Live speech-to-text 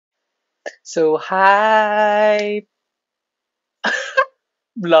So, hi,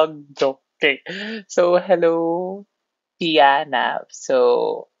 vlog joke. Okay. So, hello, Piana.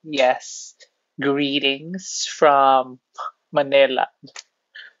 So, yes, greetings from Manila.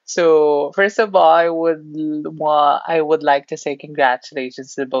 So, first of all, I would like to say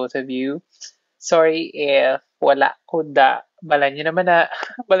congratulations to both of you. Sorry if wala ko da. Bala nyo naman na,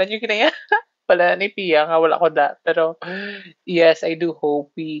 bala nyo kinaya. Wala ni Pia nga wala ko da. Pero, yes, I do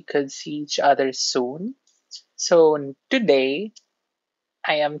hope we could see each other soon. So, today,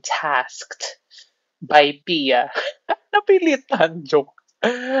 I am tasked by Pia. Napilitan joke.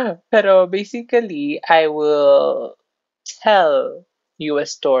 Pero basically, I will tell you a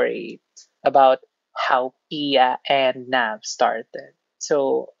story about how Pia and Nav started.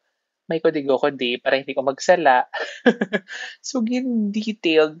 So, may kodigo-kodi para hindi ko magsala. So,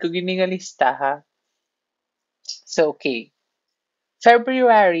 gin-detailed ko giningalista ha. So, okay.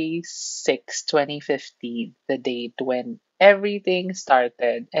 February 6, 2015, the date when everything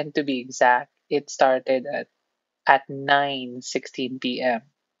started. And to be exact, it started at 9:16 p.m.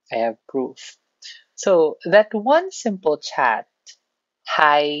 I have proof. So that one simple chat,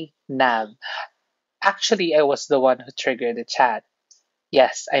 hi Nav. Actually, I was the one who triggered the chat.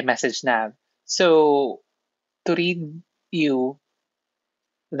 Yes, I messaged Nav. So to read you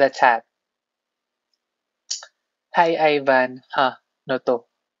the chat, hi Ivan, ha, no to,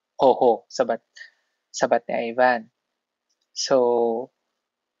 ho ho, sabat, sabat ni Ivan. So,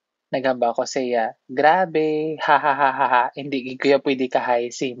 nagamba ko siya, grabe, ha ha ha ha ha, hindi kuya pwede ka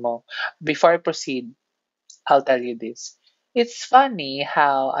si mo. Before I proceed, I'll tell you this. It's funny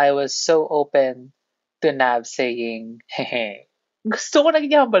how I was so open to Nav saying, hehe. Gusto ko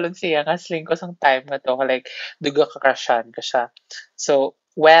naging balon siya, ngasling ko sang time na to, like, duga kakrasyan ko siya. So,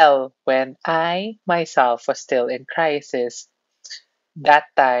 well, when I myself was still in crisis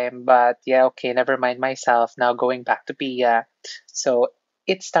that time, but yeah, okay, never mind myself, now going back to Pia. So,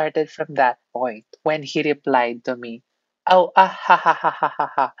 it started from that point when he replied to me, oh, ah, ha, ha, ha, ha, ha,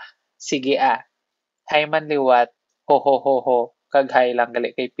 ha. Sige ah, hay man liwat, ho, ho, ho, ho, kaghay lang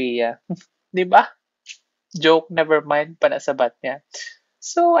gali kay Pia. Di ba? Joke, never mind, panasabat niya.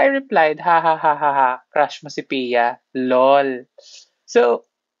 So, I replied, ha, ha, ha, ha, ha, crush mo si Pia, lol. So,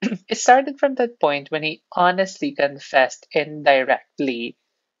 it started from that point when he honestly confessed indirectly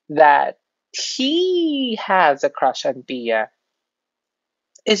that he has a crush on Pia.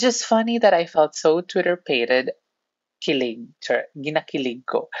 It's just funny that I felt so Twitter-pated, ginakilig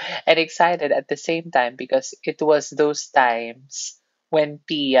ko, and excited at the same time because it was those times when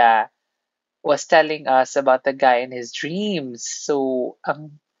Pia was telling us about the guy in his dreams. So,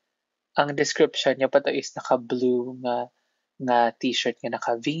 ang description niya pa to is naka-blue nga t-shirt nga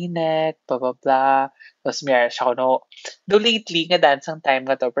naka V-neck, blah blah blah. Tapos mayroon siya kuno. Do lately nga dancing time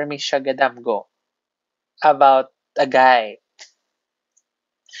nga to, pero may siya gadamgo about a guy.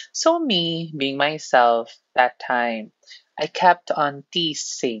 So me, being myself that time, I kept on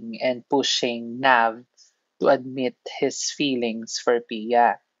teasing and pushing Nav to admit his feelings for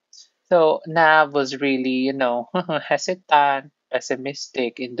Pia. So Nav was really, hesitant,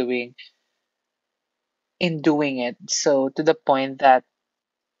 pessimistic in doing it. So to the point that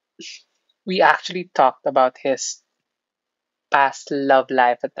we actually talked about his past love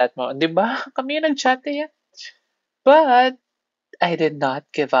life at that moment. 'Di ba? Kami yung nag-chat eh. But I did not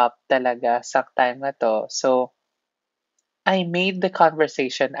give up talaga sa time na to. So I made the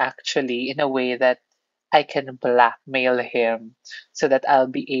conversation actually in a way that I can blackmail him so that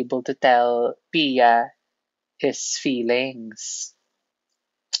I'll be able to tell Pia his feelings.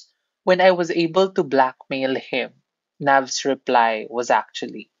 When I was able to blackmail him, Nav's reply was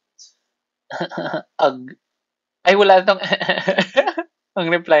actually, ug. Ay, wala tong ang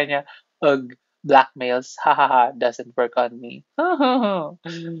reply niya, ug, blackmails, hahaha, doesn't work on me.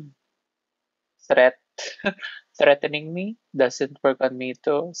 Threat, threatening me doesn't work on me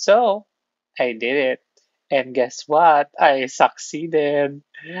too. So, I did it. And guess what? I succeeded.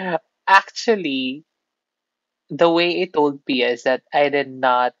 Actually, the way it told Pia is that I did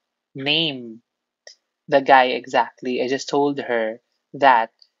not name the guy exactly. I just told her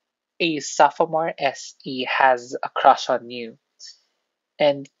that a sophomore SE has a crush on you.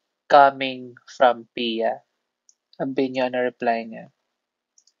 And coming from Pia, sabi niya na reply niya,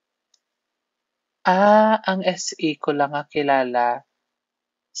 ang SE ko lang kilala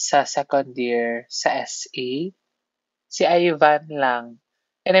sa second year sa SE. Si Ivan lang.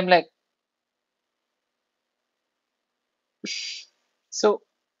 And I'm like, so,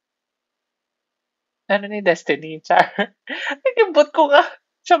 ano ni Destiny, Char? Nagibot ko nga.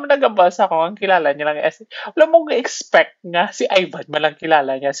 siya man nagabasa ko, ang kilala niya lang as wala mong expect nga si Ivan malang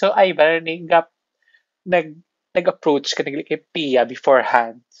kilala niya. So Ivan nag nag-approach ka kay Pia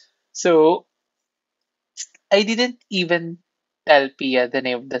beforehand. So I didn't even tell Pia the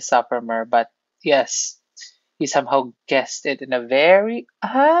name of the sophomore, but yes, he somehow guessed it in a very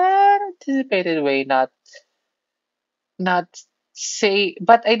unanticipated way. Not say,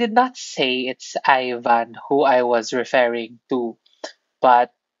 but I did not say it's Ivan who I was referring to,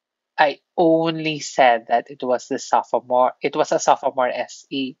 but I only said that it was the sophomore. It was a sophomore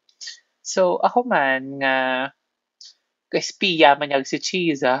SE. So ako man nga espiya man yag si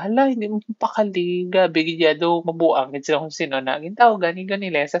Chiza, hala hindi mo pakali, grabe gid do mabuang gid sila kung sino na gintawgan ni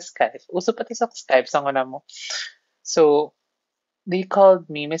ganila sa Skype. Uso pati sa Skype sa nguna mo. So they called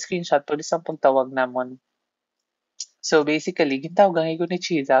me, may screenshot tulis ang pagtawag namon. So basically, gintawgan ko ni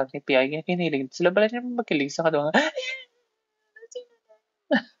Chiza ni Pia nga kinilig. Sila bala niya magkilig sa kadungan.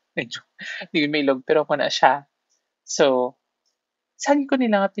 Medyo, hindi ko mailog, pero ako na siya. So, sabi ko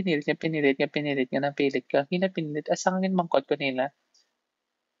nila nga pinilit nga napilit ka. Hinapinilit, asang mangkot ko nila.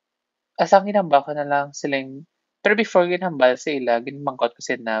 Asang ginamba ko na lang siling, pero before ginambal sila, ginmangkot ko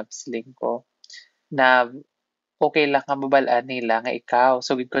sila siling ko, na okay lang nga mabalaan nila nga ikaw.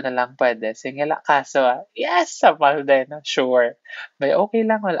 So, gid ko na lang pwede. Sige, wala kaso yes, sapal din. Sure. May okay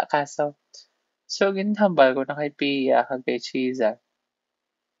lang, wala kaso. So, ginhambal ko na kay Pia, kay Chiza.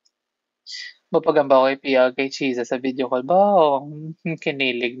 Mapagamba ko kay Pia, kay Chiza sa video call. Ba,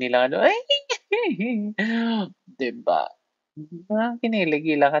 kinilig nila. Ano, ay, diba? Kinilig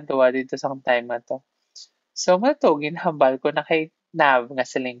ilang katuwa dito sa time na to. So, mato, ginhambal ko na kay Nav nga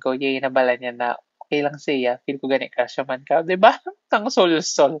siling ko. Yay, nabala niya na okay lang siya. Feel ko gani ka siya man ka. Diba? Ang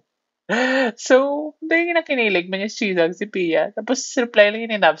sol-sol. So, dahil na kinilig man niya si Pia. Tapos, reply lang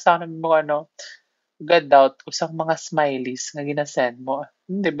yun ni Nav sa akin mo ano, God doubt, usang mga smileys nga ginasend mo.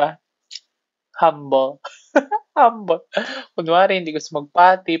 Diba? Humble. Humble. Kunwari, hindi gusto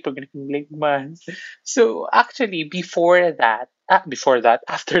magpati pag nakikinig man. So, actually, after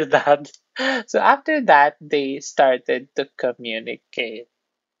that, so after that, they started to communicate.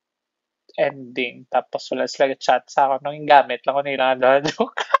 Ending. Tapos wala sila chat sa akin nung gamit lang ko nila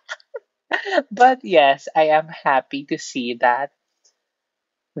joke. But yes, I am happy to see that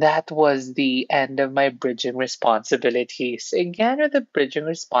that was the end of my bridging responsibilities. Again, with the bridging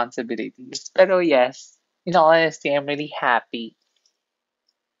responsibilities. Pero yes, in all honesty, I'm really happy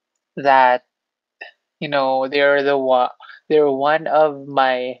that they're one of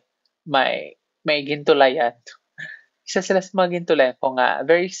my gintulayan. Isa sila sa mga gintulayan ko nga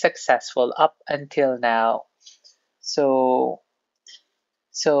very successful up until now. So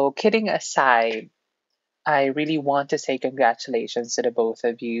kidding aside, I really want to say congratulations to the both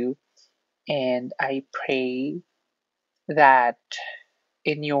of you, and I pray that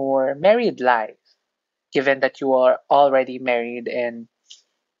in your married life, given that you are already married and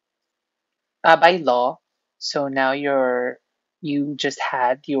by law, so now you just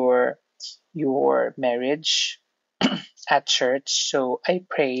had your marriage at church. So I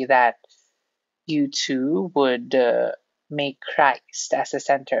pray that you two would make Christ as the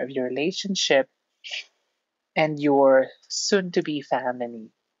center of your relationship and your soon to be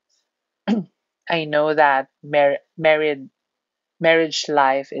family. I know that marriage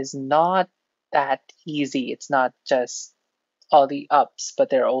life is not that easy. It's not just all the ups, but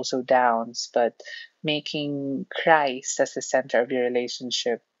there are also downs. But making Christ as the center of your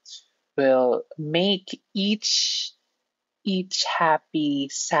relationship will make each happy,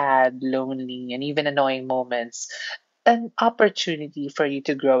 sad, lonely, and even annoying moments an opportunity for you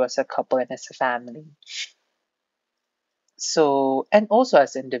to grow as a couple and as a family. So, and also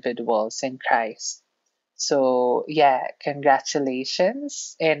as individuals in Christ. So, yeah,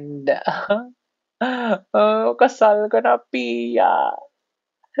 congratulations. And, oh, kasal ko na, Pia.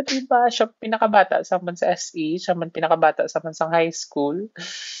 Diba, siya pinakabata sa man sa SE, siya man pinakabata sa man sa high school,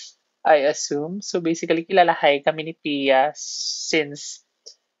 I assume. So, basically, kilalahay kami ni Pia since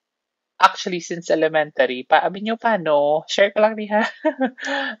elementary. Abi niyo paano? Share ko lang niya.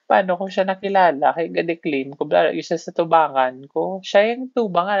 Paano ko siya nakilala? Kay ga-declaim ko. Bala, isa sa tubangan ko. Siya yung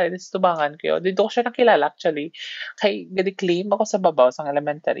tubangan. Sa tubangan ko yun. Dito ko siya nakilala actually. Kay ga-declaim ako sa babaw sa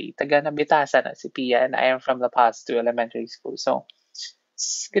elementary. Taga nabitasan na si Pia and I am from the past to elementary school. So,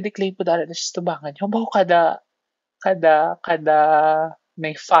 ga-declaim ko dala na siya tubangan. Yung bawa kada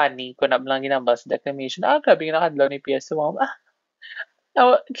may funny ko na lang ginambal sa declamation. Grabe yung nakadlaw ni Pia sa mga,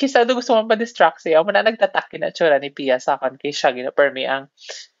 kisa do gusto mo pa-distract siya. Muna nagtatak na tsura ni Pia sa akin kay siya gina-permi ang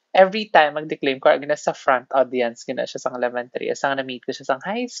every time mag-declaim ko gina sa front audience gina siya sa elementary. Asang na-meet ko siya sa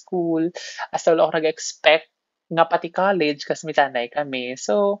high school. Asa wala ako nag-expect nga pati college kasi may tanay kami.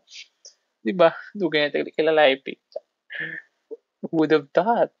 So, 'di ba, dugay na tayo kilala who would have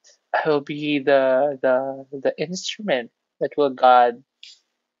thought I will be the instrument that will God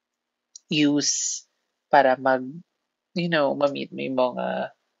use para ma-meet mo yung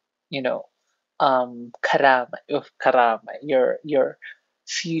mga, you know, karama, your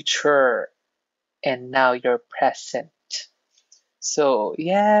future and now your present. So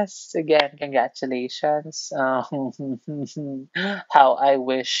yes, again, congratulations. How I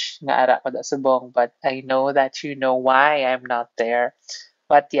wish nga ara ko da subong, but I know that you know why I'm not there.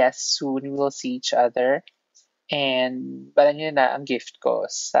 But yes, soon we will see each other. And balan nyo na ang gift ko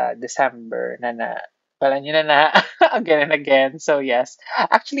sa December balan nyo na again and again. So yes,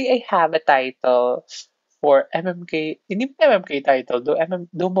 actually I have a title for MMK, hindi pa MMK title, do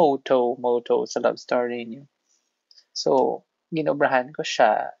motto sa love story niyo. So, ginobrahan ko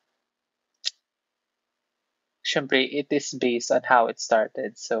siya. Siyempre, it is based on how it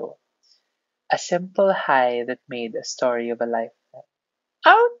started. So, a simple high that made a story of a lifetime.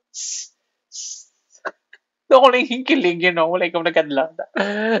 Ouch! Doon ko lang hikilig, wala ikaw nagkadlang.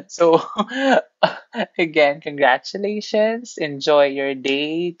 So, again, congratulations. Enjoy your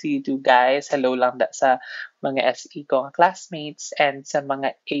day to you two guys. Hello lang sa mga SE ko classmates and sa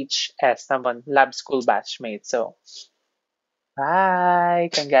mga HS naman, lab school batchmates. So, bye!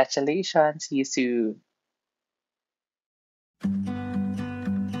 Congratulations! See you soon!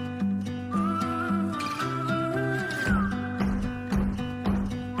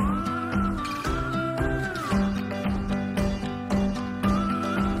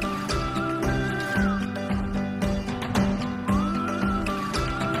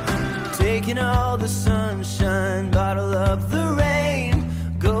 Taking all the sunshine, bottle up the rain.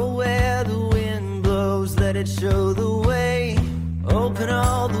 Go where the wind blows, let it show the way. Open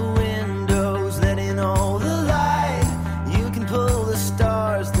all the windows, let in all the light. You can pull the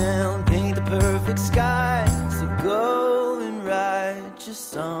stars down, paint the perfect sky. So go and write your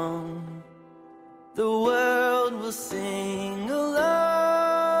song. The world will sing along.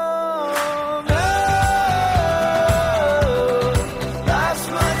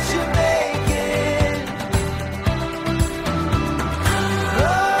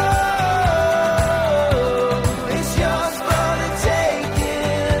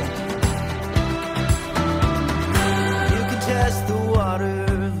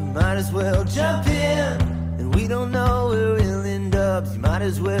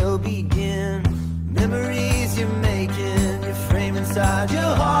 As well begin. Memories you're making, you frame inside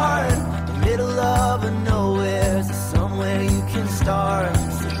your heart. The middle of a nowhere, so somewhere you can start.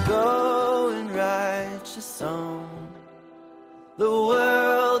 So go and write your song. The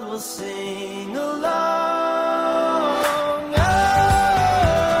world will sing along.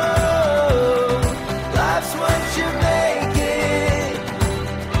 Life's what you're making.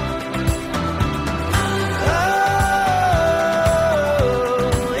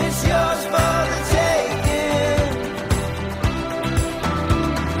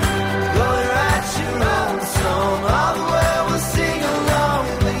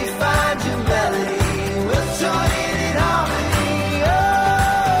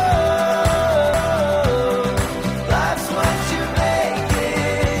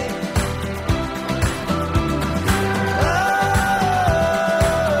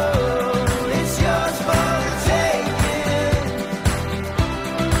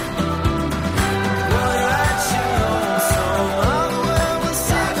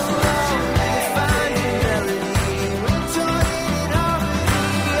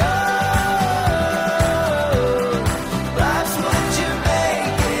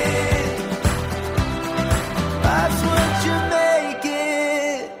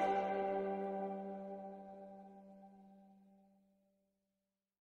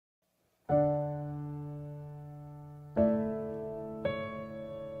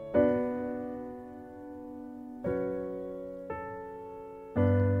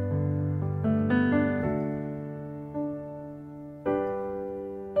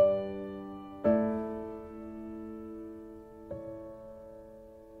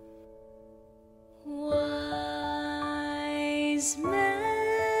 Wise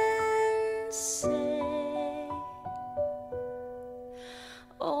men say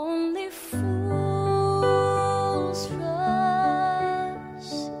only fools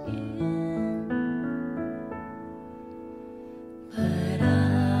rush in, but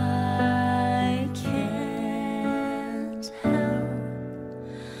I can't help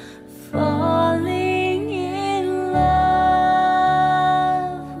falling in love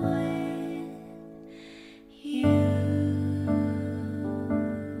with you.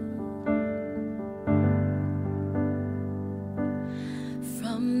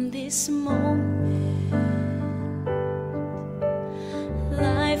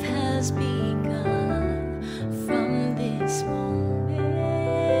 has begun from this moment.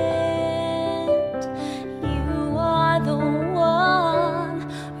 You are the one,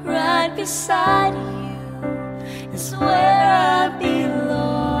 right beside you is where I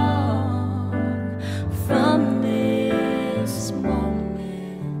belong. From this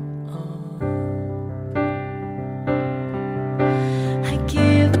moment on, I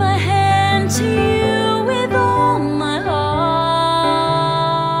give my hand to you with all my heart.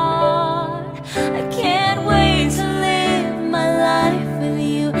 I can't wait to live my life with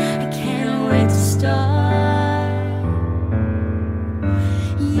you. I can't wait to start.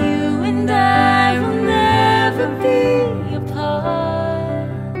 You and I will never be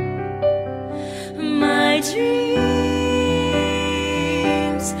apart. My dreams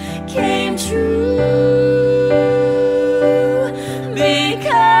came true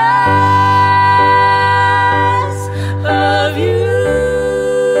because of you.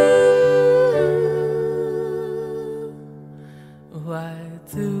 Why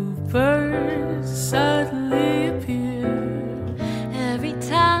do birds suddenly appear every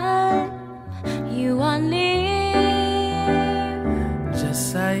time you are near?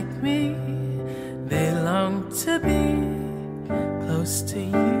 Just like me, they long to be close to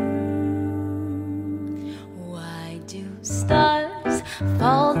you. Why do stars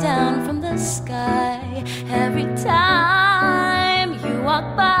fall down from the sky every time you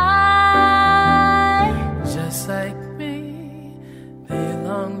walk by? Just like me, they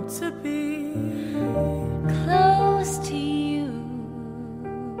long to be close to you.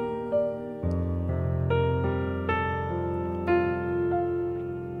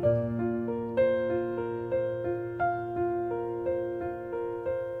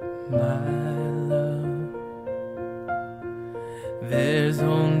 My love, there's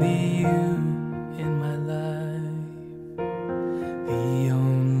only you in my life, the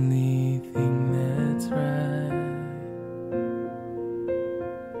only thing that's right.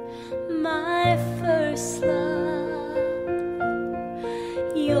 My first love,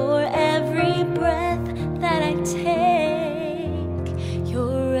 your every breath that I take,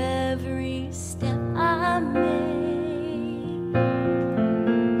 your every step I make.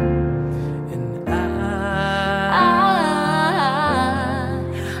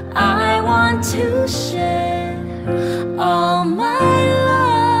 To share all my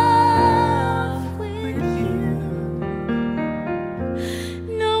love with you.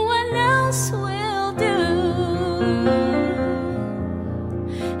 No one else will do.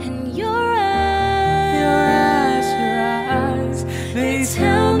 And your eyes, they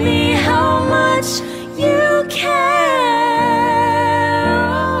tell me how much you care.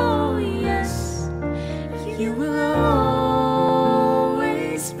 Oh yes, you will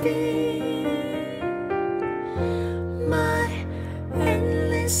always be my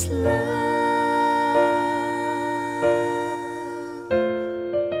endless love.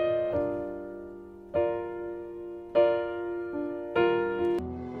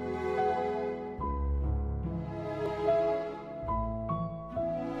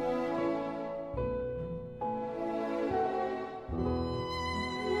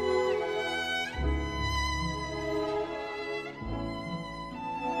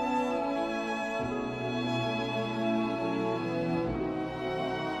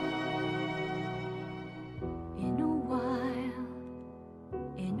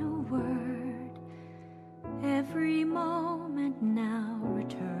 Every moment now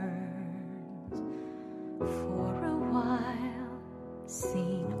returns. For a while,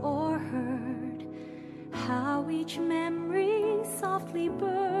 seen or heard, how each memory softly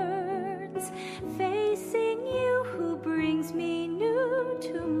burns, facing you who brings me new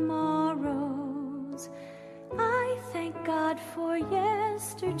tomorrows. I thank God for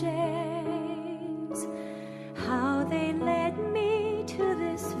yesterdays, how they led me to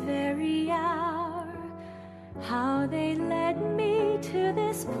this very hour, how they led me to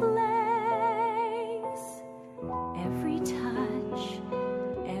this place. Every touch,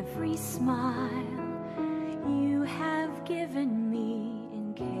 every smile you have given me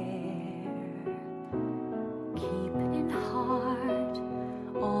in care. Keep in heart,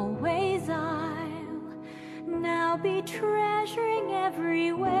 always I'll now be treasuring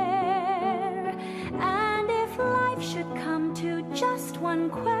everywhere. And if life should come to just one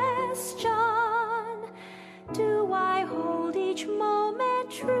question, do I hold each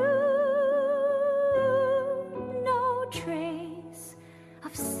moment true? No trace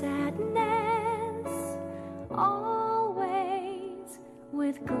of sadness, always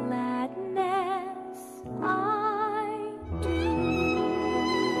with gladness I do.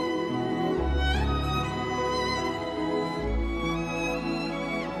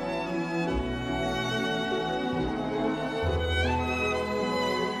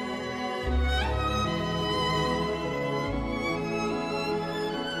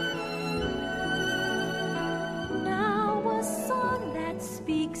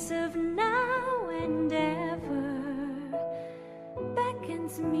 speaks of now and ever,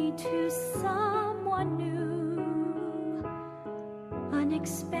 beckons me to someone new,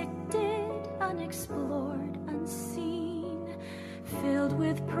 unexpected, unexplored, unseen, filled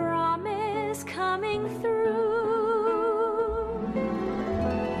with promise coming through. In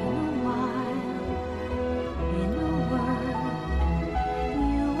a while, in a word,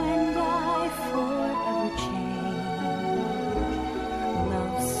 you and I forever change.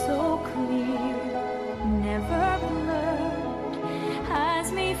 Love so clear, never blurred, has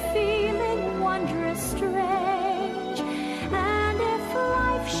me feeling wondrous strange. And if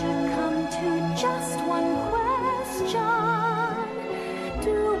life should come to just one question,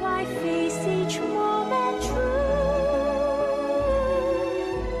 do I face each moment true?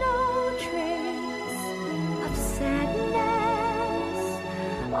 No trace of sadness,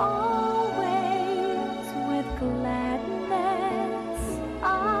 always with gladness I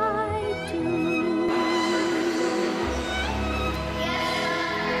do.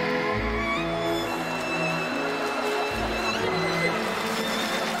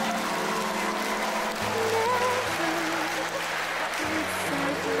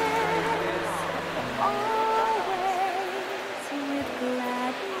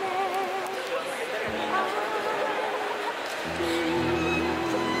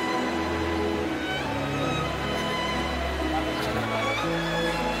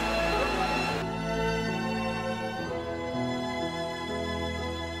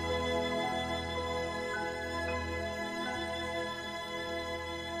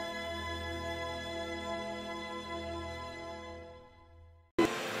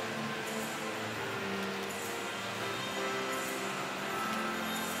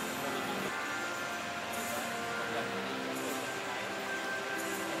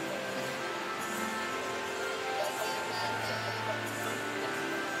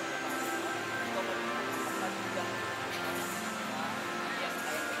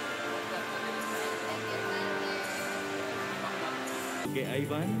 Okay,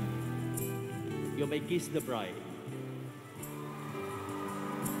 Ivan, you may kiss the bride.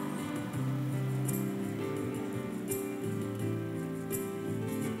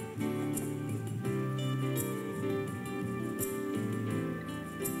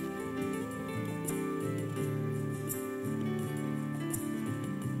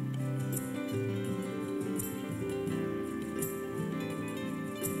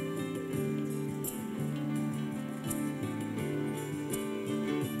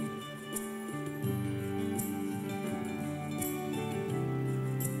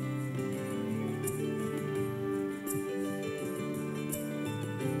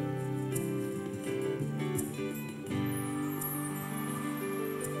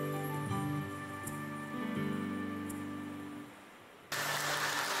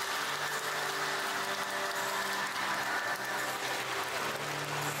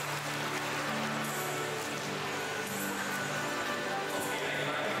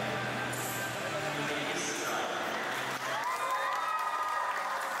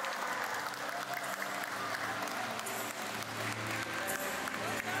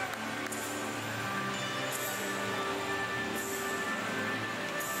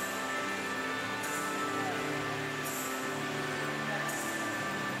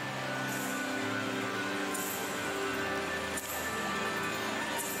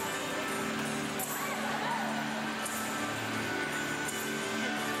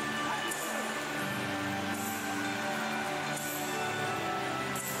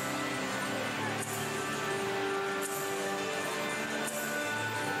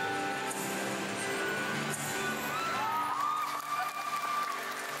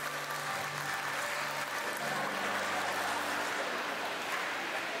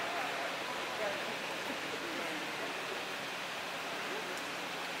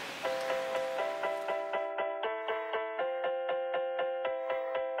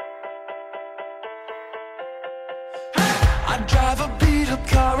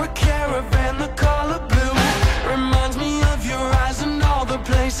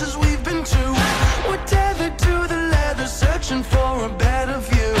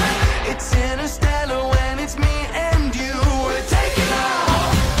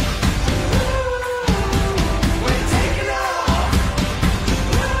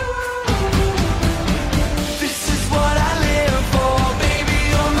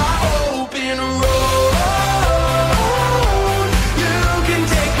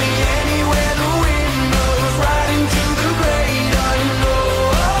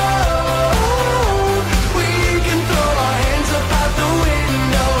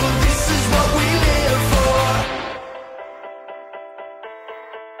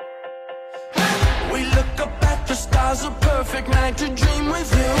 We look up at the stars, a perfect night to dream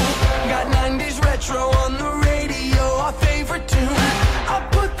with you. Got 90s retro on the radio, our favorite tune. I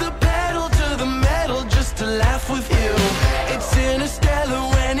put the pedal to the metal just to laugh with you. It's interstellar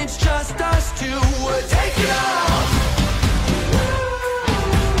when it's just us two. We're taking off.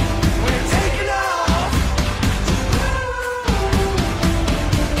 We're taking off.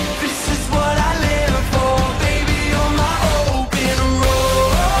 This is what I live for, baby, on my open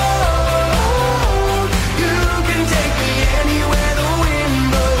road. You can take me anywhere the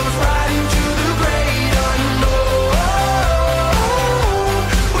wind blows, right into the great unknown.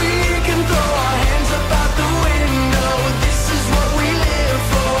 We can throw our hands up out the window. This is what we live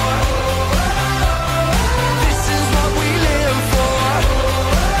for. This is what we live for.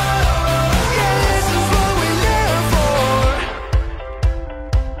 Yeah, this is what we live for.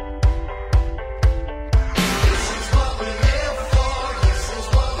 This is what we live for. This is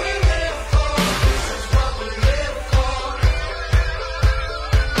what we live for. This is what we live for.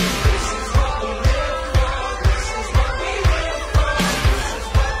 This is what we live for. This is what we live for. This is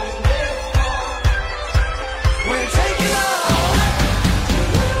what we live for. We're taking off.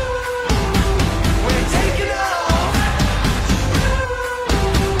 We're taking off.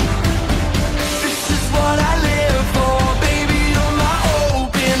 This is what I live for, baby, on my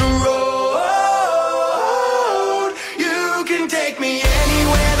open road. You can take me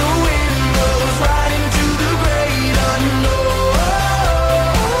anywhere the wind blows, right into the great unknown.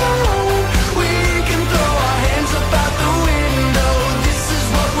 We can throw our hands up out the window. This is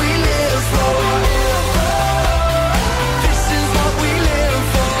what we live for. This is what we live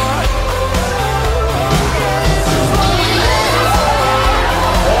for. This is what we live for.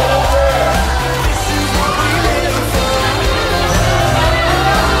 This is what we live for.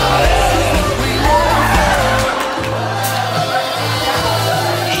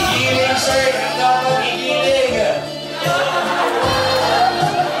 Igiling, sir. Dapat igiling.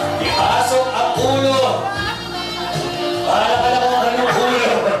 Ipasok ang ulo. Para ka lang kung anong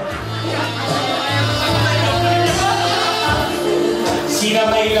ulo.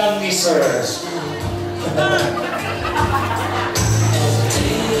 Sinamay lang ni sir.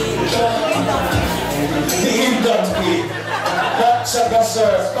 Hindang-hindi. Baksaga,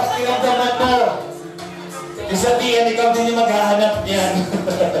 sir. Pakiramdaman mo. Isabihan, ikaw din yung maghahanap niyan.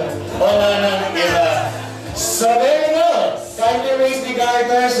 Wala nang iba. So there you go. Kindly raise the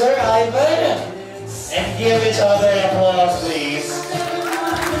garter, Sir Ivan. And give each other applause, please.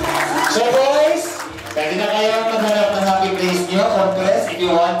 So boys, pwede na kayo maghanap ng happy place niyo. Compress if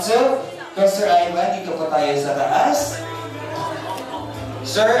you want to. Because Sir Ivan, dito po tayo sa taas.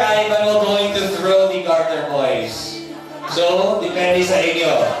 Sir Ivan will going to throw the garter, boys. So, depende sa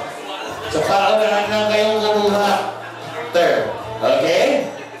inyo. So, paunahan lang kayong kumuha. Third.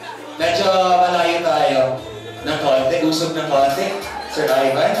 Okay? Medyo malayo tayo ng konti. Usog ng konti. Sir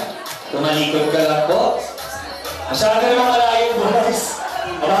Ivan, tumalikod ka lang po. Masyado naman malayo, boys.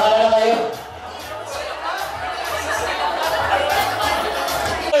 Mabahala na kayo.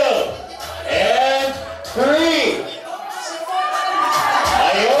 And 3.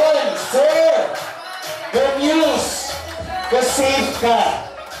 Ayun, sir. Good news. Ka-safe ka.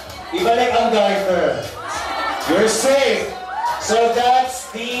 Ibalik ang garter. You're safe. So that's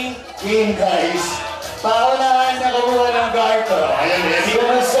the game, guys. Paunahan na kumuha ng garter. Ayun, hindi ko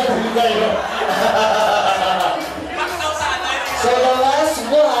masabi kayo. So the last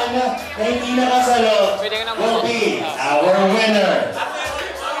one na hindi nakasalo will be our winner.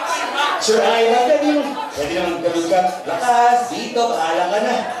 Sir Ivan, pwede naman ganun ka. Lakas, dito, paala ka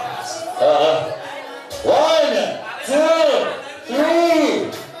na. 1, 2,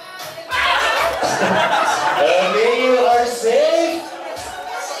 3. Okay, you are safe.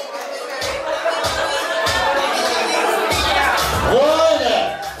 1,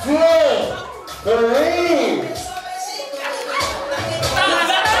 2, 3.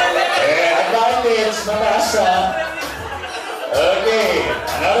 Advantage, mataas. Okay,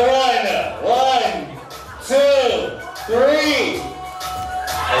 another one. 1, 2, 3.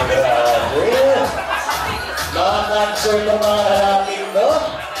 Ay, grabe. Mga-cancer ng mga lalaki, no?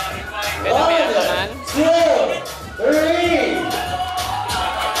 1, 2, 3.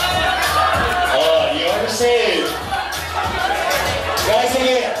 Oh, you're safe. Guys,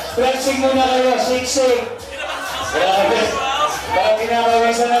 sige. Flexing muna kayo. Shake. Grabe. Bakit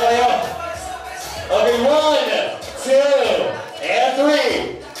pinakawisan na kayo? Okay, 1, 2, and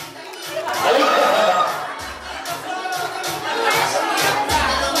 3. Halika.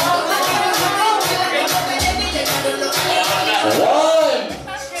 1,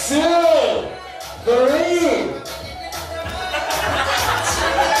 2, 3.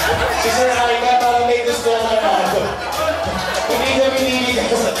 Si Sir Ivan, parang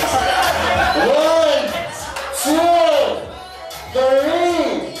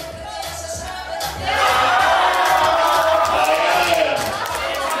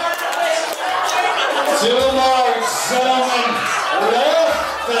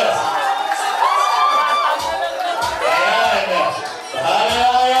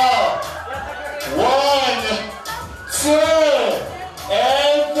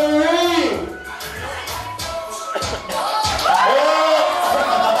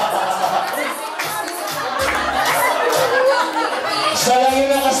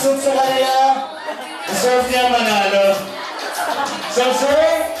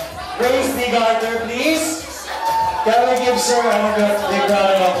Praise the garter, please. Can we give Sir a big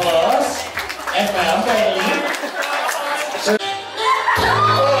round of applause? And ma'am, kindly. Sir.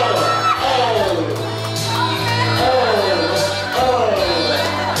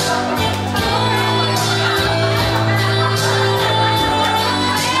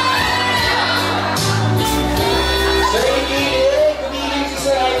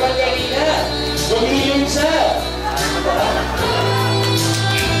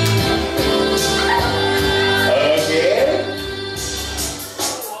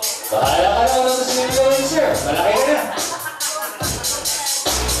 Malaki ka na.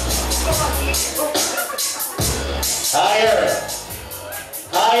 Higher.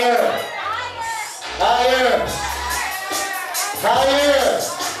 Higher. Higher. Higher.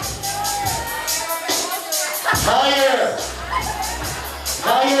 Higher.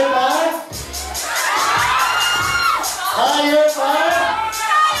 Higher pa. Higher pa.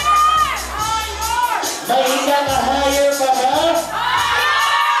 May isa ka higher pa ba?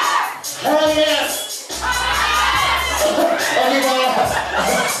 Higher. Okay ba?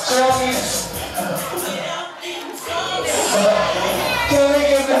 Sorry. Can we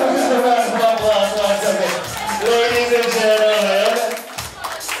give them a round of applause once again? Ladies and gentlemen.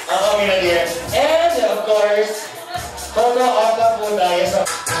 Okay na dear. And of course, photo op na po tayo sa...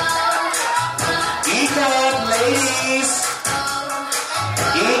 Ikat, ladies!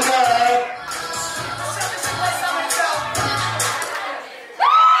 Ikat!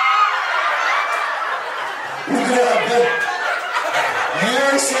 Grabe!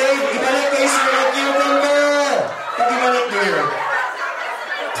 You're safe! Ibalik kayo sa mga cucumber! Pag-ibalik dear.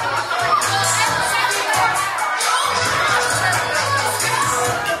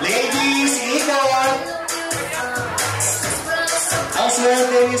 Ladies, ikat! Ang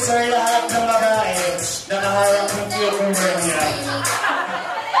swerte ni Sir lahat ng babae na nakaharap ng cucumber niya.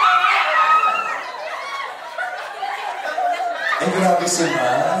 Ay, grabe si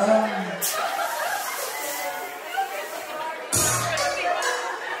ma'am.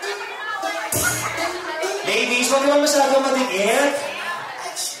 Ladies, huwag naman masyadong matikit.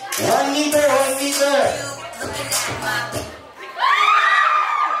 1 meter, 1 meter.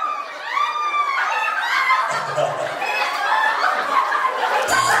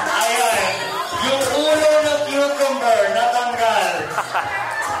 Ayan, yung ulo ng cucumber natanggal.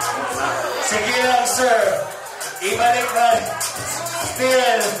 Sige lang, sir. Ibalik ba?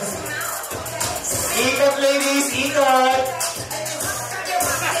 Still. Ikot, ladies, ikot.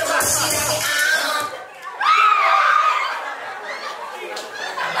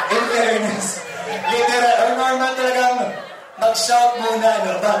 In fairness, literal, or normal talagang mag-shout muna,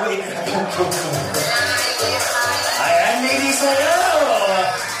 no, bago ikrag yung cucumber. Ayan, ladies, ayaw!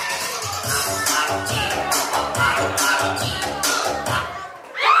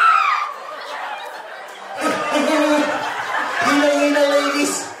 Hina-hina,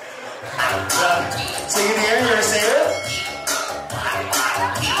 ladies! Sige dear, you're safe?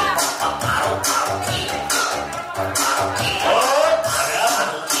 Oh!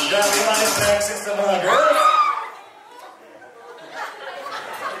 Grabe mga instructions sa mga girls!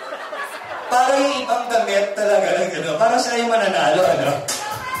 Para yung ibang damit talaga lang, ano? Para sila yung mananalo, ano?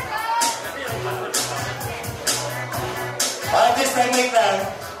 This time, wait lang.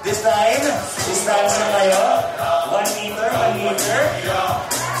 This time, distance na kayo. 1 meter, 1 meter.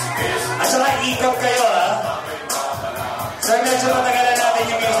 At saka ikot kayo, ha? Sir, medyo matagalan natin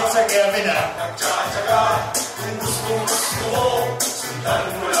yung music, Sir Kevin, ha?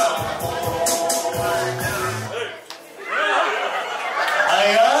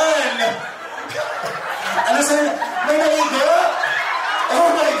 Ayan! Ano, sir? May naligo? Oh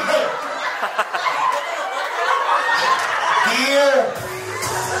my God! Dear,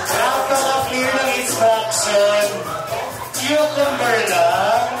 napaka-clear ng instruction. Cucumber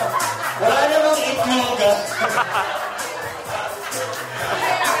lang. Wala namang itlog.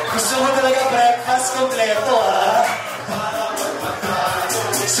 Gusto mo talaga breakfast kompleto, ha?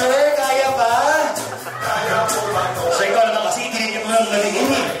 Sir, kaya pa? So, ikaw naman kasi, itinigit mo ng galing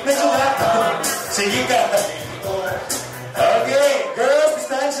ini. Medyo hot. Sige ka. Okay, girls,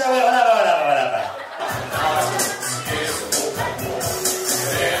 distansya. Wala pa.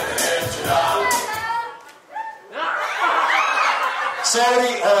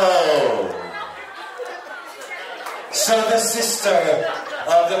 Sorry, oh. So the sister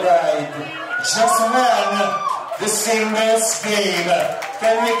of the bride just won the singles game.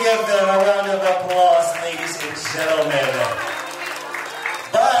 Can we give them a round of applause, ladies and gentlemen?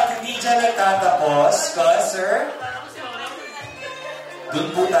 But hindi dyan nagtatapos, cause, sir, dun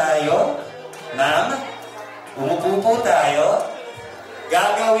po tayo, ma'am, umupo po tayo.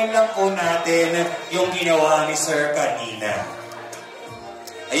 Gagawin lang po natin yung ginawa ni Sir kanina.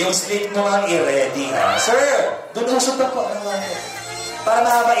 Ay, yung slip mo ang i-ready, ha? Sir, doon usap na po. Para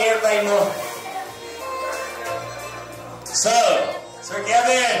mahaba airtime mo. So, Sir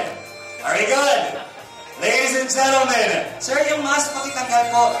Kevin, are you good? Ladies and gentlemen, sir, yung mask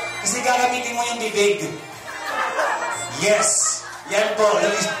pakitanggal po kasi gagamitin mo yung bibig. Yes, yan po. 1,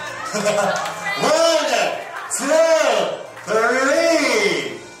 2, 3.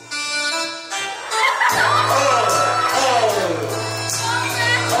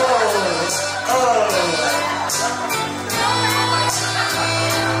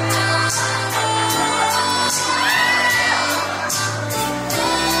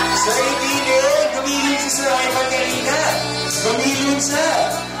 Sir, hindi din. Gumilin si Sir Ivan kanina. Gumilin siya.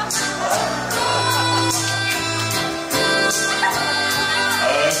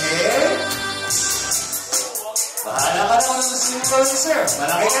 Okay. Bahala ka na kung simple si Sir.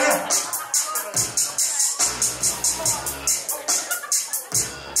 Malaki ka na.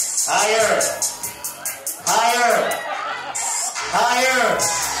 Higher. Higher. Higher.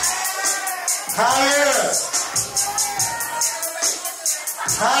 Higher.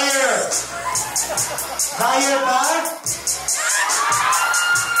 Higher. Higher pa?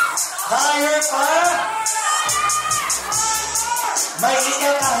 Higher pa? May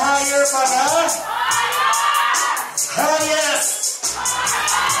ika-higher pa ba? Highest!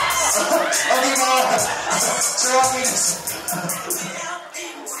 Okay ba? Sir, okay.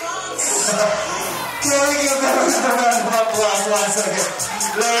 Can we give them a round of applause once again?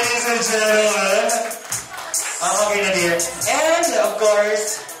 Ladies and gentlemen. Okay na dear. And of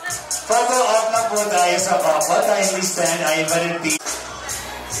course, photo op lang po tayo sa papa. Kindly stand, Ivan and Pete.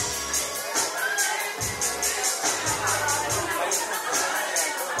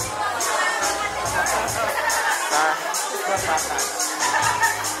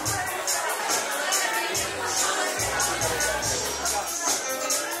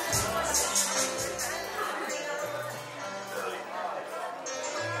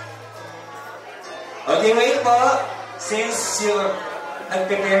 Okay, wait po. Since you're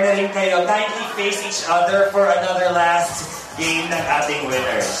nag-prepare na rin kayo, kindly face each other for another last game ng ating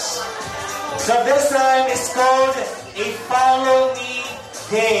winners. So this time is called a follow me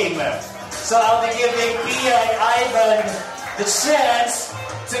game. So I'll be giving Pia and Ivan the chance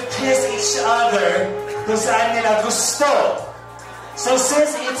to kiss each other kung saan nila gusto. So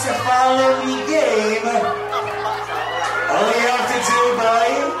since it's a follow me game, all you have to do,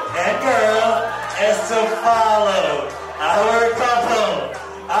 boy and girl, is to follow our couple.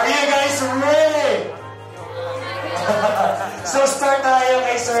 Are you guys ready? So start tayo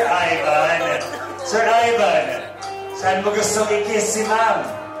kay Sir Ivan. Sir Ivan, saan mo gusto i-kiss si ma'am?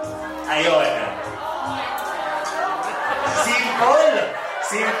 Ayun. Simple.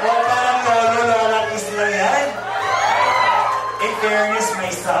 Simple, parang lolo-lola kiss lang yan. In fairness, may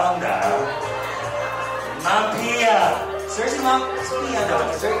sound Ma'am Pia. Sir, si Ma'am Pia daw.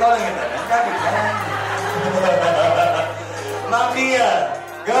 Sir, ikaw lang yan. Ang kapit yan. Ma'am Pia,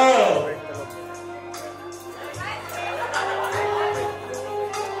 go!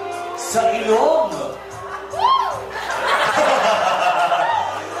 Sa ilong.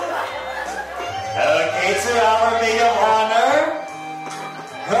 Okay, to our maid of honor.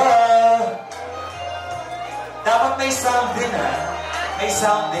 Go! Dapat may sound din, ha? May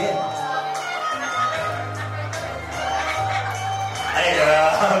sound din. Ay,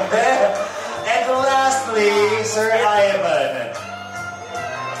 grabe. And lastly, Sir Ivan.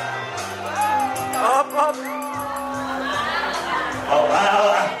 Up, up. Oh, wow.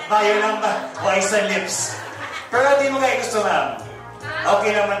 Ayaw lang ba? Why sa lips? Pero di mo kayo gusto, ma'am.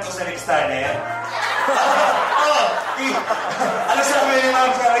 Okay naman po sa lips tayo na yan. Ano sabi ni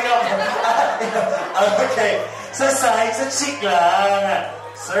ma'am? Sabi niyo. Okay. Sa side, sa cheek lang.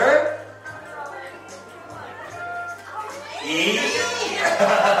 Sir?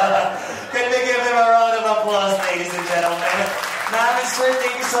 Can we give them a round of applause, ladies and gentlemen? Ma'am and sir,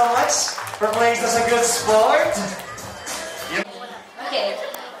 thank you so much for playing such a good sport. Okay.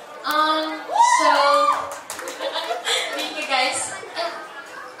 So, thank you guys.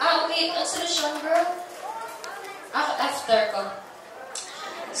 Wait, ang solusyon, girl? After ko.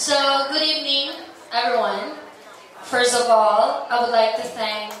 So, good evening, everyone. First of all, I would like to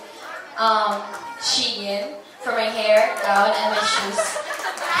thank Shein for my hair, gown, and my shoes.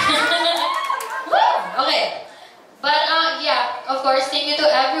 Okay. But, yeah, of course, thank you to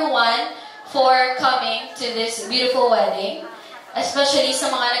everyone for coming to this beautiful wedding. Especially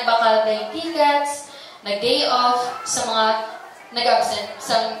sa mga nagbakal ng tickets, nag-day off, sa mga nag-absent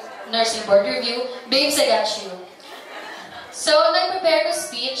sa nursing board review. Babes, I got you. So, nag-prepare ko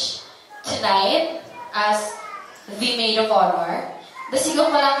speech tonight as the maid of honor.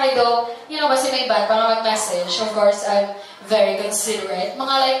 Dasigong ko lang kayo daw, kasi may bad para mag-message. Of course, I'm very considerate.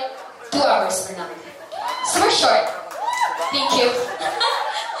 Mga like 2 hours per now. Super short. Thank you.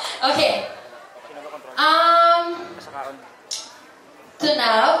 Okay.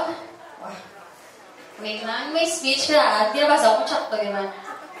 Tunaw. Wait lang, may speech na. Di na basa ko, tsakto yun.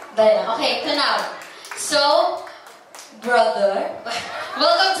 Dahil lang. Okay, tunaw. So, brother,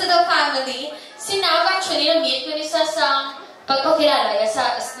 welcome to the family. Si Nav actually na-meet ko ni sa pagkakilala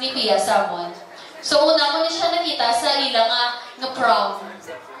ni Pia Samon. So, una ko ni siya nakita sa ilang nga prom.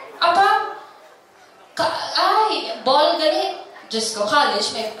 Ball gali. Diyos ko, college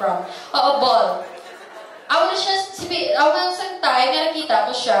may prom. Oo, ball. Ako na sa time na nakita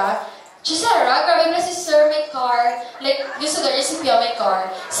ko siya. Sarah, grabe na si Sir may car. Like, gusto ko rin si Pia may car.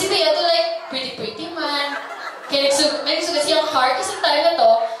 Si Pia to like, pretty man. Kaya may nagsugat siyang car. Kasi time na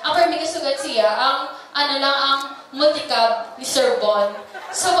to, ang may nagsugat siya, ang multicab ni Sir Bon.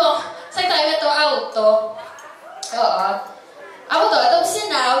 So, sa time na to, auto. Oo. Auto. Tapos si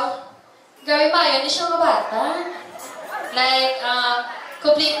Nav, grabe mayo, hindi siya mga bata. Like,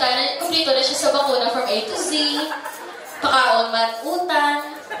 kumplito na siya sa bakuna from A to Z. Pakaon man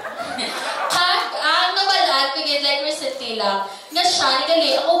utang. Ang nawalaan ko yun, like recently lang, na siya,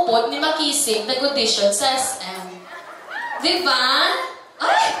 nagali ang upot ni Makisig, nag-audition sa SM. Diba?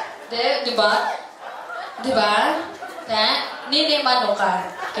 Ay! Diba? Diba? Hindi mano ka.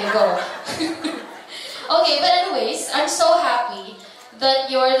 Okay, go. Okay, but anyways, I'm so happy that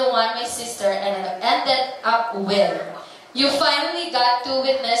you're the one my sister ended up with. You finally got to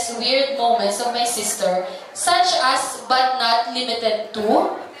witness weird moments of my sister, such as, but not limited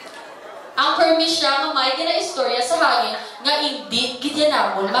to, ang permi siya nga may gina-istorya sa hangin nga hindi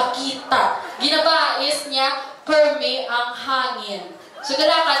gitinamon makita. Ginabais niya permi ang hangin. So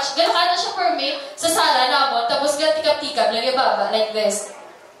galakat na siya permi sa sala namon, tapos gatikap-tikap lang yung baba, like this.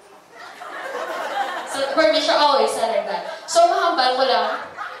 So permi siya always like that. So mahambal ko lang,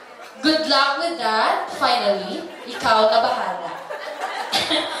 good luck with that, finally. Ikaw na bahala.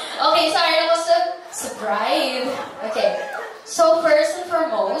 Okay, sorry na ko sa bride. Okay. So first and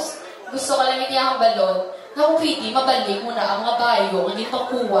foremost, gusto ko lang itiyang balon na kung pwede, mabalik mo na ang mga bayo ang hindi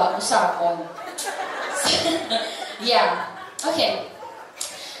pakuha mo sa akon. Yeah. Okay.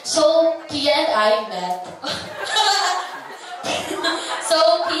 So, Pia and I met.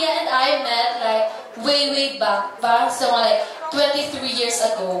 Like way back pa. So, like 23 years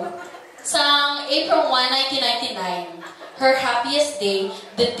ago. Sa April 1, 1999. Her happiest day,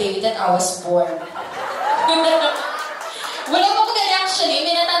 the day that I was born. Wala pa ko gani actually,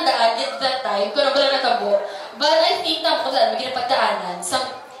 may natandaan at that time, pero wala natabo. But I think na ko saan, may ginapagdaanan sa,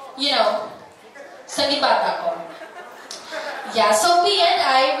 sa ibata ko. Yeah, so Pia and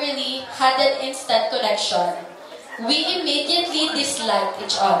I really had an instant connection. We immediately disliked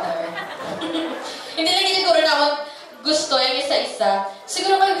each other. Hindi lang siguro na akong gusto yung isa-isa.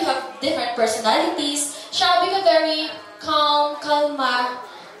 Siguro we have different personalities. Siya be very calm, kalma,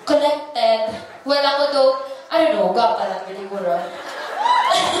 collected. Wala ko daw, I don't know, gwapa lang siguro.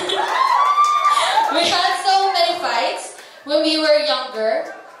 We had so many fights when we were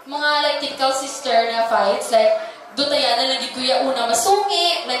younger. Mga like typical sister na fights, like dutaya na lang di kuya una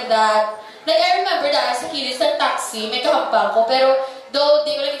masungi, like that. Like I remember that sa kilis ng taxi, may kahampang ko, pero though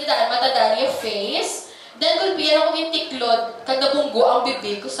di ko lang kitadaan, matadaan yung face. Then kung piyan ako yung tiklod, kag nabunggo ang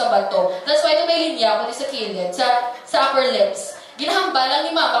bibig ko sa bato. That's why ito may linya ako sa kilid, sa upper lips. Ginahamba lang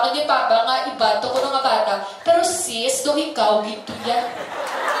ni mama kag ni papa nga ibato ko nga bata. Pero sis, do ikaw gito yan.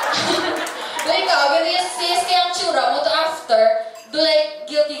 Do ikaw gito yan sis, kaya ang tsura mo to after, do like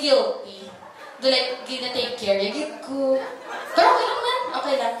guilty. Do like gina-take care, yung ko. Pero okay lang man,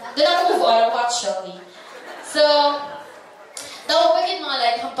 okay lang. Do not move on ako actually. So, tawag mga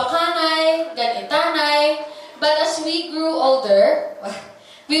like hampakanay, ganitanay. But as we grew older,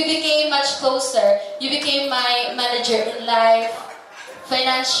 we became much closer. You became my manager in life,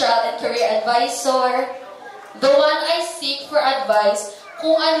 financial and career advisor, the one I seek for advice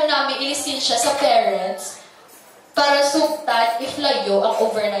kung ano namin ilisin siya sa parents para sugtan if layo ang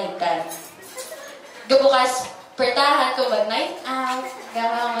overnightan. Gabukas, pertahan ko mag-night out,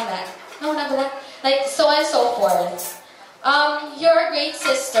 gano'n na. No, like so and so forth. You're a great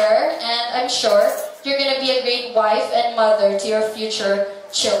sister, and I'm sure you're gonna be a great wife and mother to your future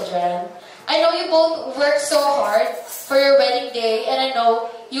children. I know you both worked so hard for your wedding day, and I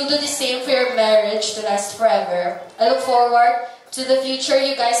know you'll do the same for your marriage to last forever. I look forward to the future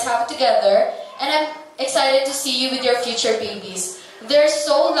you guys have together, and I'm excited to see you with your future babies. They're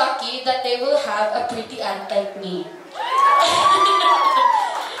so lucky that they will have a pretty aunt like me.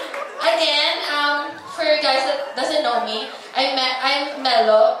 Again, for you guys that doesn't know me, I'm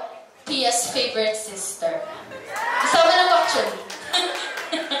Melo, Pia's favorite sister. Kasama na to actually.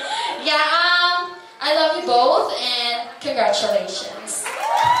 Yeah, I love you both and congratulations.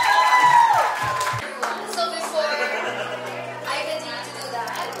 So before I continue to do that,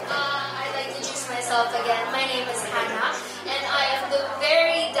 I'd like to introduce myself again. My name is Hannah, and I am the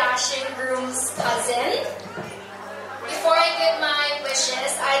very dashing groom's cousin. Before I give my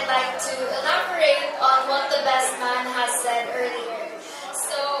wishes, I'd like to elaborate on what the best man has said earlier.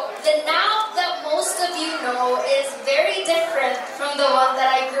 So, the now that most of you know is very different from the one that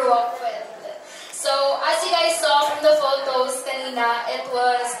I grew up with. So, as you guys saw from the photos kanina, it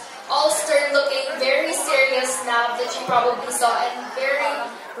was all stern-looking, very serious Nav that you probably saw, and very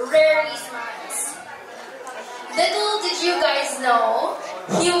rarely smiles. Little did you guys know,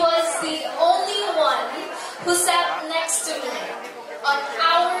 he was the only one who sat next to me on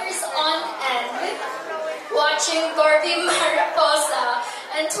hours on end, watching Barbie Mariposa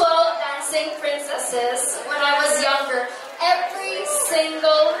and 12 Dancing Princesses when I was younger, every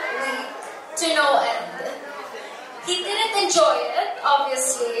single week to no end. He didn't enjoy it,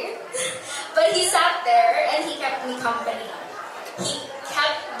 obviously, but he sat there and he kept me company. He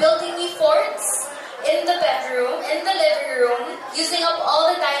kept building me forts in the bedroom, in the living room, using up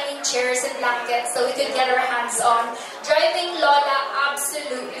all the dining chairs and blankets so we could get our hands on, driving Lola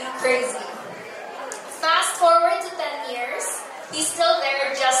absolutely crazy. Fast forward to 10 years, he's still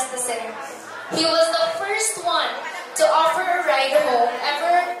there just the same. He was the first one to offer a ride home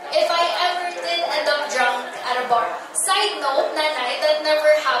if I ever did end up drunk at a bar. Side note, nanay, that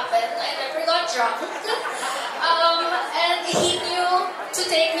never happened. I never got drunk. And he knew to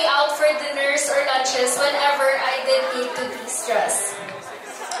take me out for dinners or lunches whenever I did need to de-stress.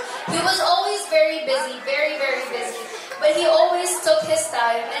 He was always very busy, very, very busy. But he always took his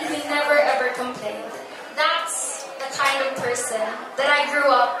time and he never ever complained. That's the kind of person that I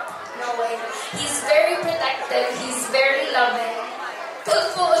grew up knowing. He's very protective, he's very loving.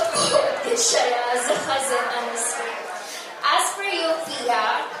 As a cousin, honestly. As for you,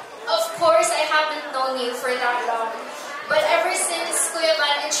 Pia, of course I haven't known you for that long. But ever since Kuya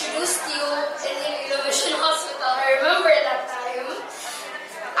Van introduced you in the Illusion Hospital, I remember that time,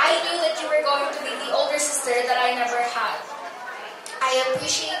 I knew that you were going to be the older sister that I never had. I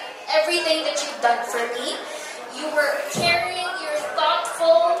appreciate everything that you've done for me. You were caring, you're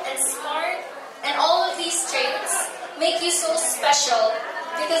thoughtful and smart, and all of these traits make you so special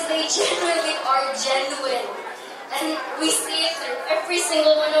because they genuinely are genuine. And we see it through. Every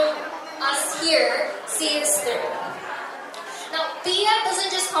single one of us here sees through. Now, Pia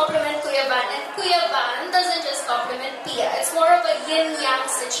doesn't just compliment Kuya Van, and Kuya Van doesn't just compliment Pia. It's more of a yin-yang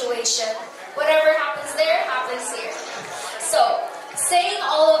situation. Whatever happens there, happens here. So, saying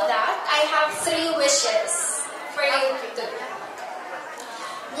all of that, I have 3 wishes for you to do.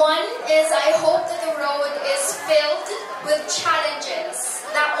 One is I hope that the road is filled with challenges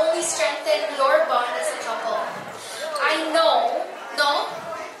that only strengthen your bond as a couple. I know,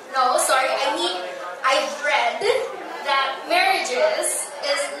 I've read that marriages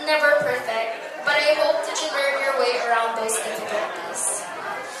is never perfect, but I hope that you learn your way around those difficulties.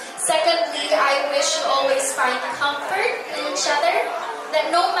 Secondly, I wish you always find comfort in each other,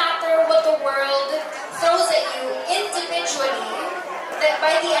 that no matter what the world throws at you individually, that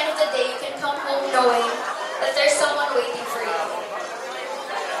by the end of the day you can come home knowing that there's someone waiting for you.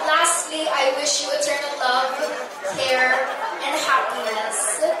 Lastly, I wish you eternal love, care, and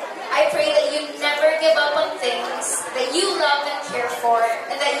happiness. I pray that you never give up on things that you love and care for,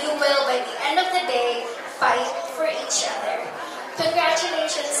 and that you will, by the end of the day, fight for each other.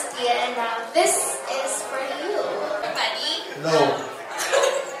 Congratulations, Tia, and now this is for you. Everybody? Hello.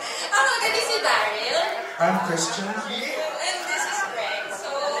 Ako, ganito si Daryl. I'm Christian. And this is Greg.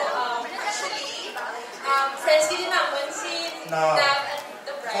 So, actually, friends din naman si No. Dab at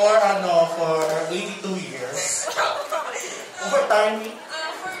the bride. For 82 years. Over time,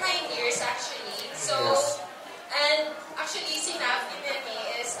 For 9 years, actually. So, Yes. and actually, si Nav ni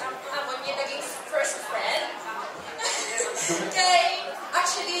Nemi is amon yung naging first friend. Kay,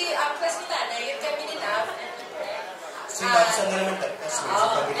 actually, class ni Nanay, yun kami ni Nav and ni Greg. sinabsa na naman tayo.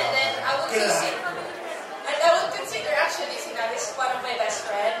 And then I would consider actually si Nav is one of my best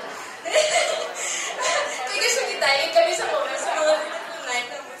friend. Kaya sumitayin kami sa mga beautiful night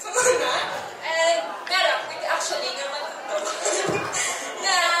na sa mga. And meron, actually, nga matutulog.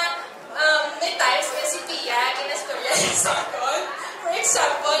 Na may times na si Pia, kinastorya sa akon. For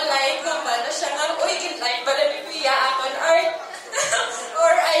example, like naman na siya nga, uy, like ba na ni Pia akon art?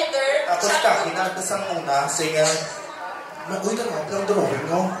 Or either, Tapos ka, kinantas ang una, siya Uy, tanawa, lang drawing,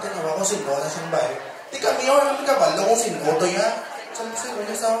 no? Tanawa ko sino na siyang bahay. Di kami, kami kabalo kung sino to ya. Sino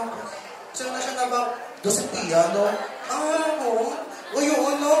na siya na ba? Doon sa Pia, no? Oo. Uy,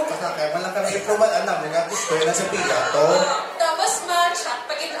 yun, no? Kasakay, malang kami iprobalaan namin nga gusto na sa Pia to. Tapos ma-chat,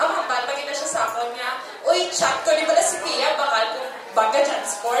 pagin na siya sa akin nga, uy, chat ko, di ba na si Pia, bakal kung baga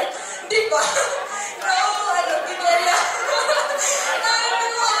transport? Di ba? Ganyan.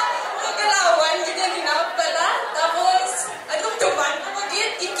 Magalawan, ganyan na pala. Tapos, duman ko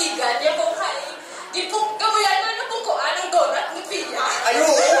magiging ikigan niya po kay. Di po, gawayan na po ko anong donut ni Pia.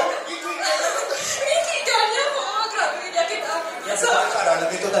 Ikigan niya po, grabe niya kita. Yan, sa mga karalan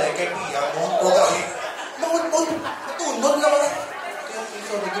dito tayo kay Pia mo. O gabi, matunod naman.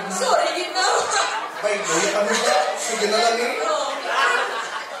 Sorry, ginawa. Bay, doy kami ba? Sige na lang eh.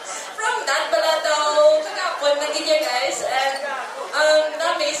 From that, pala daw, kagapon, naging niya guys, and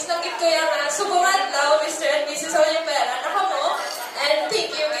na-miss, nangit ko yan na, subuhan daw, Mr. and Mrs. Oliveira, nakamo, and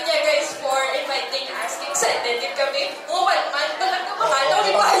thank you, ganyan guys, for inviting us. Excited din kami. 1 month pa lang kapakalaw,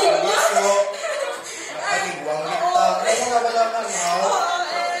 di ba yun niya? Paliwang litang. Ano nga wala ka nga?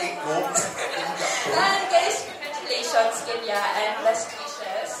 And guys, congratulations, Kenya, and best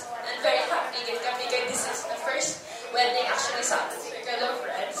wishes. And very happy din kami guys. This is the first wedding actually sa circle of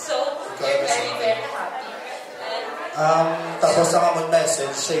friends. So, we're very, very happy. Tapos ang among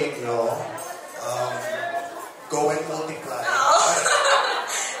message sa inyo, go and multiply.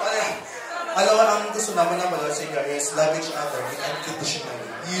 Alam mo, ang gusto naman na malo sa inyo is love each other unconditionally.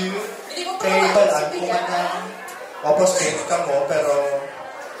 Kaya balaan kung anong opposite ka mo, pero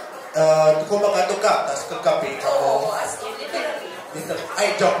kung makatuka, tapos kagabi ka mo.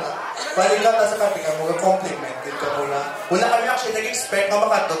 Ay, joke na. Balik ka, tapos kagabi ka mo, compliment din ka muna. Wala kami actually nag-expect na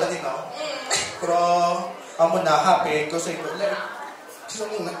makatuta din, no? Pero, amo na, happy ko sa inyo. Sino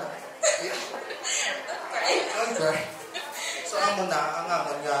muna? Okay. So, amo na, ang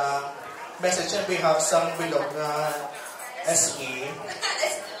amon nga message on behalf sa bilog na SE.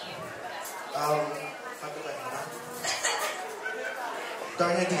 Ano ba yun?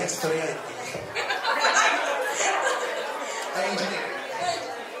 Darna Diaz, ay engineer.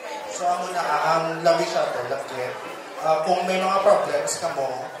 So, amo na, ang labi siya to, lagyan. Kung may mga problems ka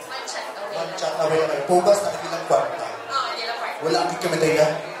mo, man-chat away na kayo. Pugas na ilang kwarta. Wala ang kami daya.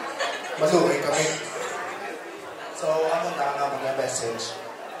 Maluwi kami. So, ano na ang mga message.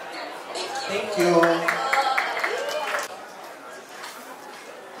 Thank you.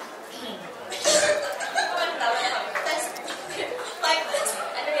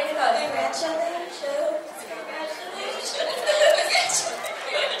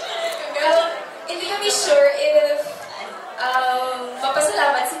 Hindi kami sure if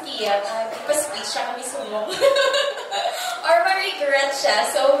mapasalamat si Pia na ipa-speech siya kami sumong. Or ma-regret siya,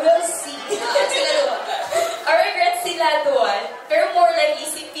 so we'll see. Or regret sila doon. Pero more likely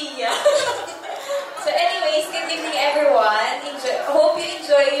si Pia. So anyways, good evening everyone. Hope you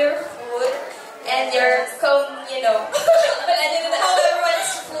enjoy your food and your, hope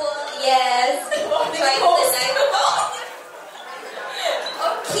everyone's full. Yes. Try tonight.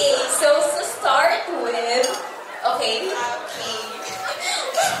 Okay, so to start with, okay.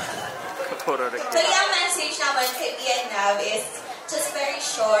 Kaya ang message naman kay Ian Nav is just very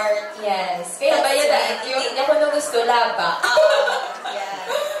short. Yes. Kaya ba yun hindi ako nung gusto laba. Yeah.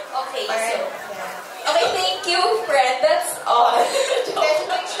 Okay, Alright. so. Yeah. Okay, thank you, friend. That's all.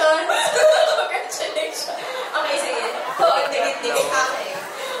 Congratulations. Congratulations. Okay, sige. Okay.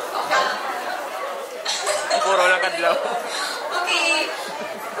 Okay. Puro lang kadlaw. Okay.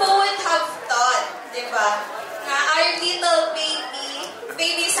 Who would have thought, di ba, na our little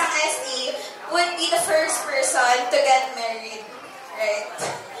baby sa SE would be the first person to get married. Right?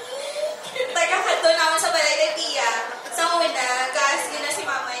 Taga-kato naman sa balay ni Pia. Sa una, gas yun na si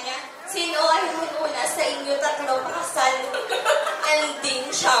mama niya. Sino ay una sa inyo tatlo pakasal? Ending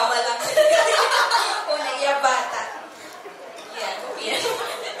siya, walang una iya bata. Yeah.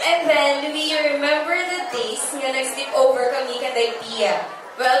 And then, we remember the days nga nag-sleep over kami kanday Pia.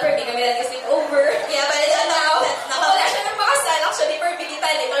 Well, pero di kami nag-sleep over. Yeah, but it's now. Wala siya nang pakasal. Actually, pero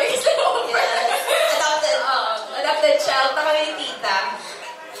bigitan eh. Nag-sleep over. Yeah. Adopted child na kami ni tita.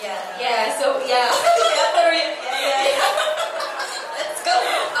 Yeah, so, yeah. Let's go.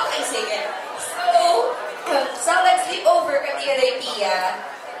 Okay, sige. So nag-sleep over kami kanday Pia.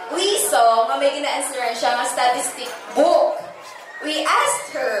 We saw nga may gina-answeran siya nga statistic book. We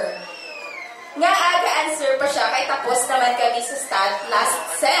asked her, nga aga-answer pa siya, kay tapos naman kami sa stat last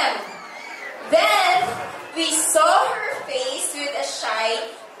sem. Then, we saw her face with a shy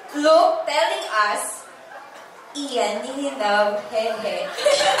look telling us, Iyan, nilinaw, hehe.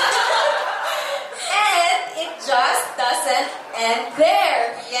 And it just doesn't end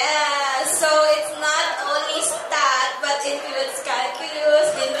there. Yeah, so it's not only stat, but includes calculus,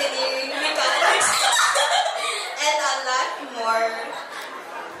 engineering, mechanics, and a lot more.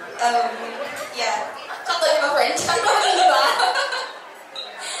 Yeah. Kakul mo, friend. Kakul ba?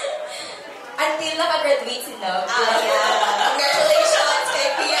 Until nakagraduate si Love. Yeah. Congratulations kay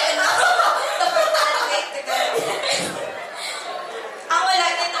Pia and Napag-graduate to ang wala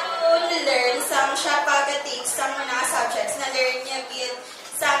niya na learn sang siya pagdating sa mga subjects na learn niya gid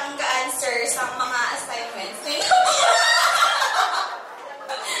sang ga-answer sa mga assignments.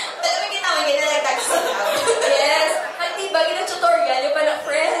 Pero may ginawa niya na nagtag sa Love. Yes. At diba, gina-tutorial yung pala,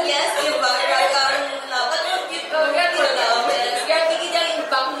 friend? Yes, diba? Grabe ang Love. Grabe ang Love. Grabe yung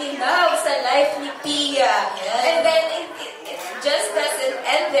impact ni Love sa life ni Pia. And then, it just doesn't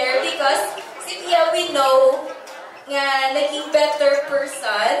end there because si Pia, we know nga naging better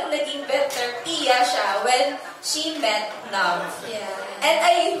person, naging better Pia siya when she met Nav. Yeah. And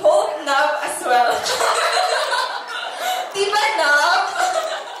I hope Nav as well. Diba, Nav?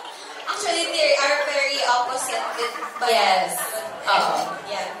 Actually, they are very opposite with Bayan. Yes.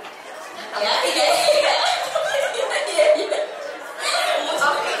 Yeah. Yeah?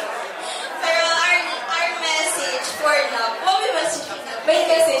 Okay. Pero our message for Nav, what we message for Nav? May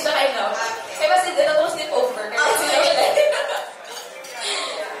message siya kay Nav. Kaya kasi din ako sleep over.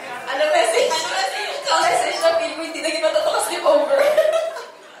 Ano message? Ang message na feel ko, hindi na kita ito ka-sleep over.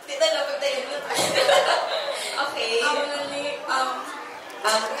 Hindi na lang tayo. Okay.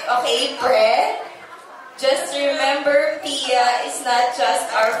 Okay, pre. Just remember, Pia is not just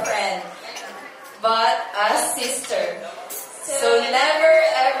our friend, but a sister. So never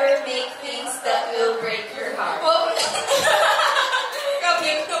ever make things that will break your heart.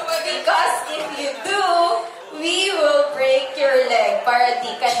 Because if you do, we will break your leg para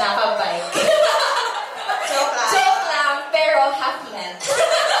di ka nakabike. Joke lang, pero half meant.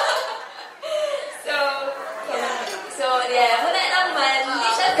 So yeah, muna naman, hindi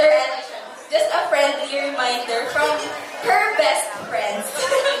siya just a friendly reminder from her best friends.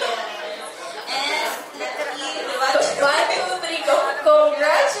 And one, two, three, go.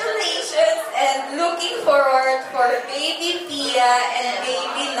 Congratulations and looking forward for baby Pia and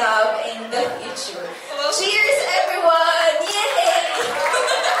baby Love in the future.